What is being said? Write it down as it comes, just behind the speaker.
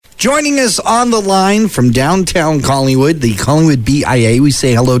Joining us on the line from downtown Collingwood, the Collingwood BIA, we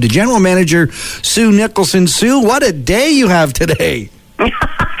say hello to General Manager Sue Nicholson. Sue, what a day you have today.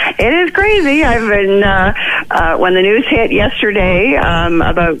 It is crazy. I've been, when the news hit yesterday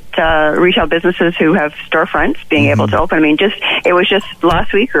about retail businesses who have storefronts being able to open, it was just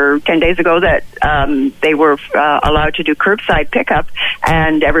last week or 10 days ago that they were allowed to do curbside pickup,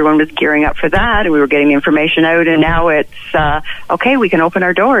 and everyone was gearing up for that, and we were getting the information out, and now it's, okay, we can open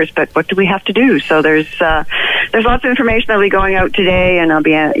our doors, but what do we have to do? So there's lots of information that'll be going out today, and I'll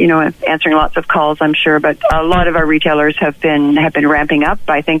be, answering lots of calls, I'm sure, but a lot of our retailers have been ramping up.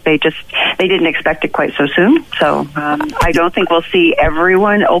 I think they didn't expect it quite so soon. So I don't think we'll see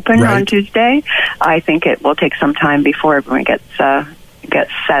everyone open on Tuesday. I think it will take some time before everyone gets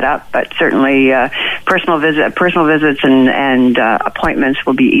set up, but certainly personal visits and appointments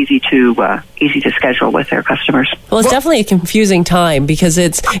will be easy to schedule with their customers. Well, it's definitely a confusing time because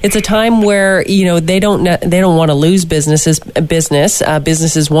it's a time where they don't want to lose business.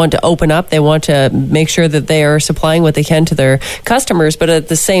 Businesses want to open up. They want to make sure that they are supplying what they can to their customers, but at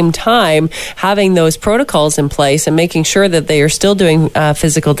the same time, having those protocols in place and making sure that they are still doing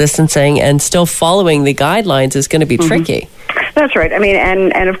physical distancing and still following the guidelines is going to be tricky. That's right.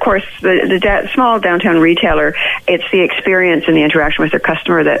 And of course, the small downtown retailer, it's the experience and the interaction with their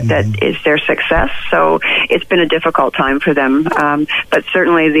customer that is their success. So it's been a difficult time for them. But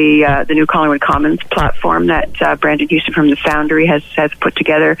certainly the new Collingwood Commons platform that Brandon Houston from the Foundry has put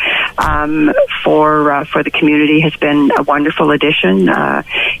together for the community has been a wonderful addition.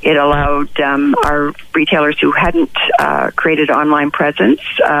 It allowed our retailers who hadn't created online presence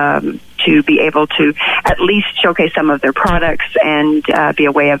to be able to at least showcase some of their products and be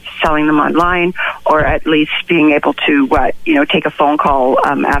a way of selling them online, or at least being able to take a phone call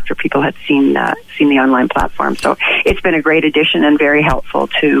after people had seen the online platform. So it's been a great addition and very helpful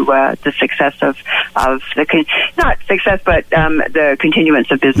to the success of the not success, but the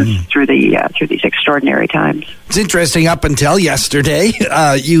continuance of business through these extraordinary times. It's interesting. Up until yesterday,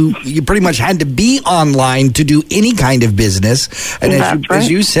 you pretty much had to be online to do any kind of business, and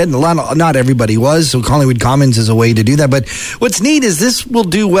as you said, not everybody was. So Collingwood Commons is a way to do that. But what's neat is this will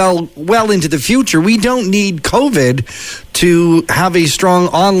do well into the future. We don't need COVID to have a strong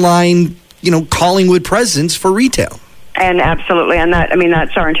online, Collingwood presence for retail. And absolutely, and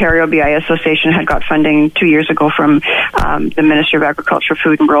that's our Ontario BIA Association had got funding 2 years ago from the Ministry of Agriculture,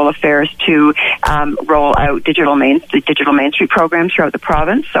 Food and Rural Affairs to roll out the Digital Main Street programs throughout the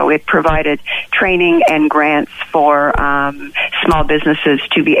province. So it provided training and grants for small businesses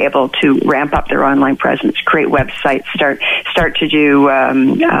to be able to ramp up their online presence, create websites, start to do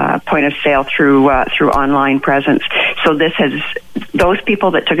point of sale through online presence. So those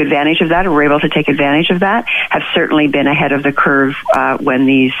people that took advantage of that or were able to take advantage of that have certainly been ahead of the curve when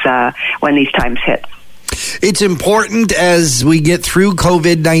these times hit. It's important as we get through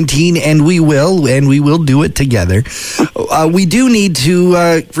COVID-19, and we will do it together. We do need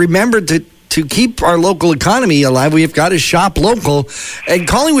to remember to keep our local economy alive. We've got to shop local, and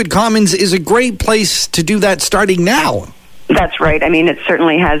Collingwood Commons is a great place to do that starting now. That's right. It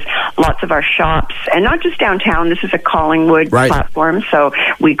certainly has lots of our shops, and not just downtown. This is a Collingwood platform, so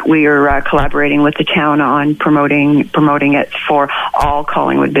we are collaborating with the town on promoting it for all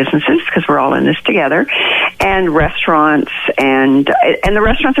Collingwood businesses because we're all in this together, and restaurants, and the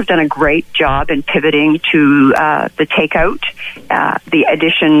restaurants have done a great job in pivoting to the takeout. The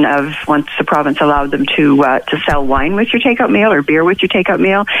addition of, once the province allowed them to sell wine with your takeout meal or beer with your takeout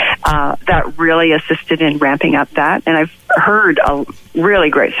meal, that really assisted in ramping up that. And I've heard really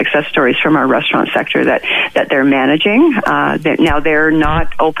great success stories from our restaurant sector that they're managing. Now they're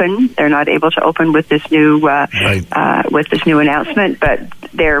not open; they're not able to open with this new announcement. But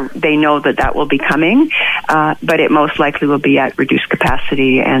they know that will be coming. But it most likely will be at reduced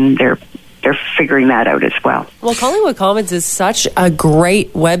capacity, and they're figuring that out as well. Well, Collingwood Commons is such a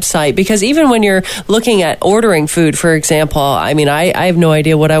great website because even when you're looking at ordering food, for example, I have no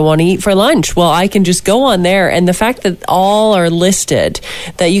idea what I want to eat for lunch. Well, I can just go on there, and the fact that all are listed,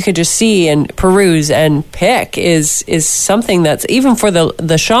 that you can just see and peruse and pick is something that's, even for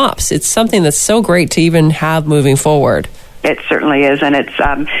the shops, it's something that's so great to even have moving forward. It certainly is, and it's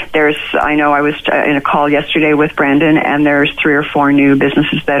I know I was in a call yesterday with Brandon, and there's 3 or 4 new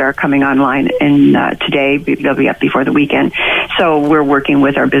businesses that are coming online today. They'll be up before the weekend. So we're working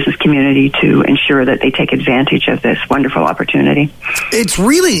with our business community to ensure that they take advantage of this wonderful opportunity. It's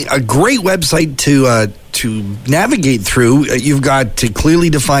really a great website to navigate through. You've got clearly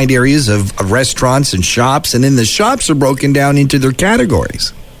defined areas of restaurants and shops, and then the shops are broken down into their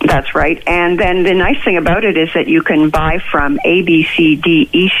categories. That's right. And then the nice thing about it is that you can buy from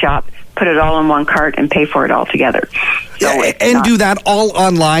ABCDE Shop, put it all in one cart, and pay for it all together. So and do that all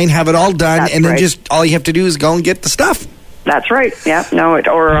online, have it all done, and then just all you have to do is go and get the stuff. That's right. Yeah. No.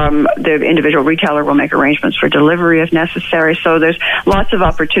 The individual retailer will make arrangements for delivery if necessary. So there's lots of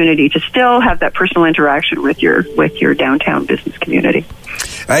opportunity to still have that personal interaction with your downtown business community.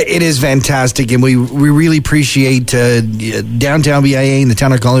 It is fantastic, and we really appreciate Downtown BIA and the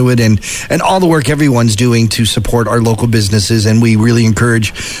town of Collingwood and all the work everyone's doing to support our local businesses, and we really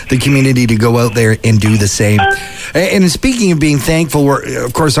encourage the community to go out there and do the same. And speaking of being thankful,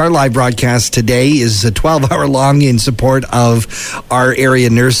 of course, our live broadcast today is a 12-hour long in support of our area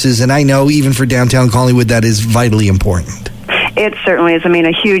nurses, and I know even for downtown Collingwood that is vitally important. It certainly is. I mean,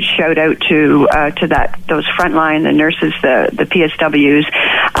 a huge shout out to those frontline, the nurses, the PSWs.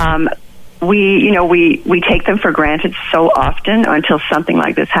 We take them for granted so often until something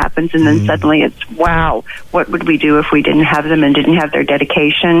like this happens, and then suddenly it's, wow, what would we do if we didn't have them and didn't have their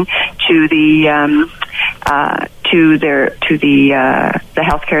dedication to the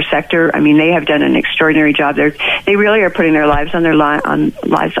healthcare sector? I mean, they have done an extraordinary job. They really are putting their lives on the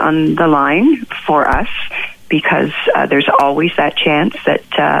line for us, because there's always that chance that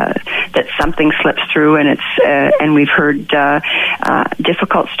something slips through, and we've heard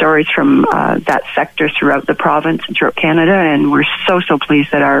difficult stories from that sector throughout the province and throughout Canada, and we're so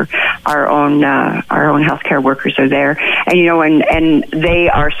pleased that our own healthcare workers are there, and they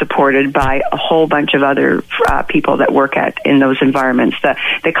are supported by a whole bunch of other people that work in those environments,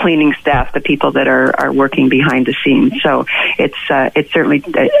 the cleaning staff, the people that are working behind the scenes. So it's certainly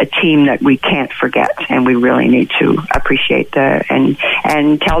a team that we can't forget, and we really need to appreciate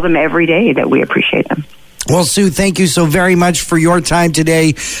and tell them every day that we appreciate them. Well, Sue, thank you so very much for your time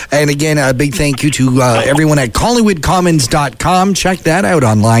today. And again, a big thank you to everyone at CollingwoodCommons.com. Check that out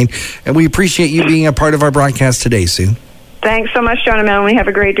online. And we appreciate you being a part of our broadcast today, Sue. Thanks so much, John and Melanie. Have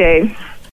a great day.